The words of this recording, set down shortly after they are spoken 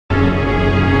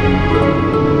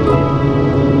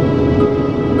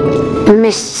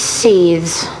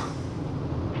seethes.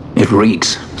 It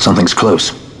reeks. Something's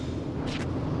close.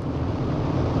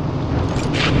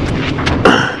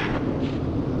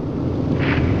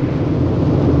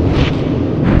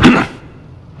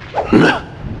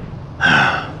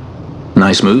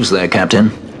 Nice moves there, Captain.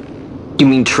 You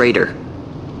mean traitor?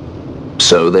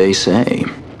 So they say.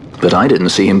 But I didn't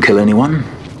see him kill anyone.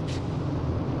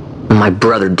 My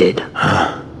brother did.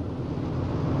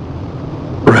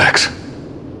 Rex.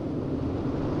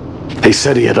 He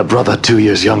said he had a brother 2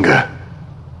 years younger.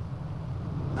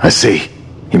 I see.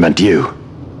 He meant you.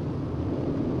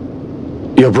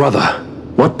 Your brother.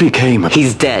 What became of...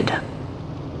 He's dead.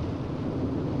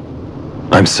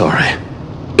 I'm sorry.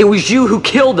 It was you who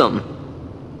killed him!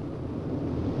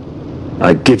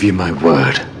 I give you my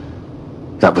word.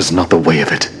 That was not the way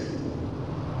of it.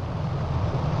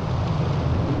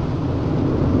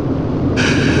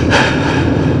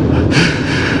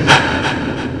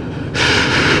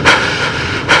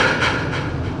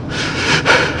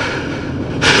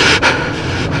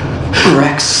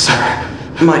 Rex, sir.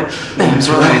 My name's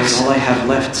Rex. All I have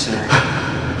left, sir.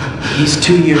 He's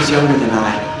 2 years younger than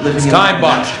I, living in... It's time,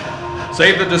 Basch.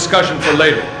 Save the discussion for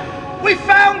later. We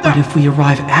found him! But if we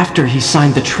arrive after he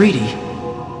signed the treaty...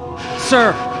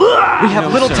 Sir, we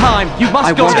have little time. You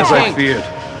must go to the As I king. feared.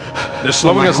 They're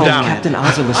slowing us down. Captain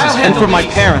Ozilis I'll and for handle my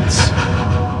these. parents.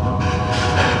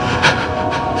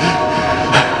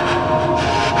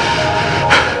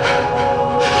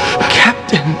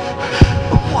 Captain,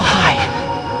 why?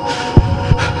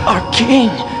 Our king,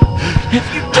 have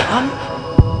you done?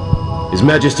 His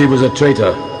Majesty was a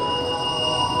traitor.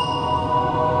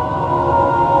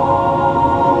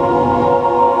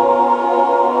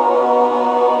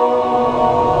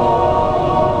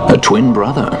 A twin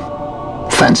brother.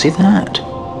 Fancy that.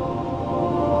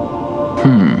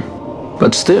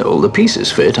 But still, the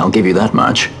pieces fit, I'll give you that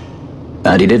much.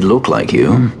 And he did look like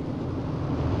you.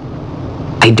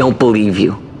 I don't believe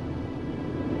you.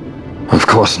 Of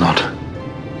course not.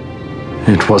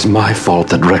 It was my fault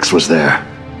that Rex was there.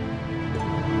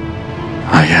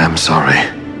 I am sorry.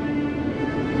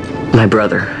 My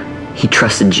brother, he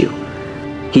trusted you.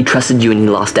 He trusted you and he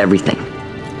lost everything.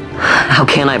 How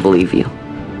can I believe you?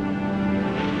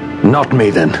 Not me,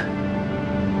 then.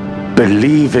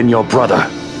 Believe in your brother.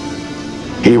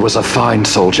 He was a fine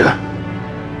soldier.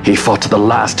 He fought to the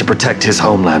last to protect his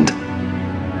homeland.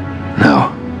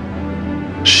 No.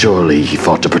 Surely he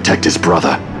fought to protect his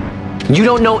brother. You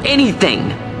don't know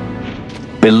anything!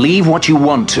 Believe what you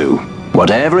want to.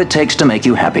 Whatever it takes to make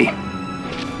you happy.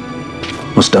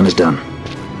 What's done is done.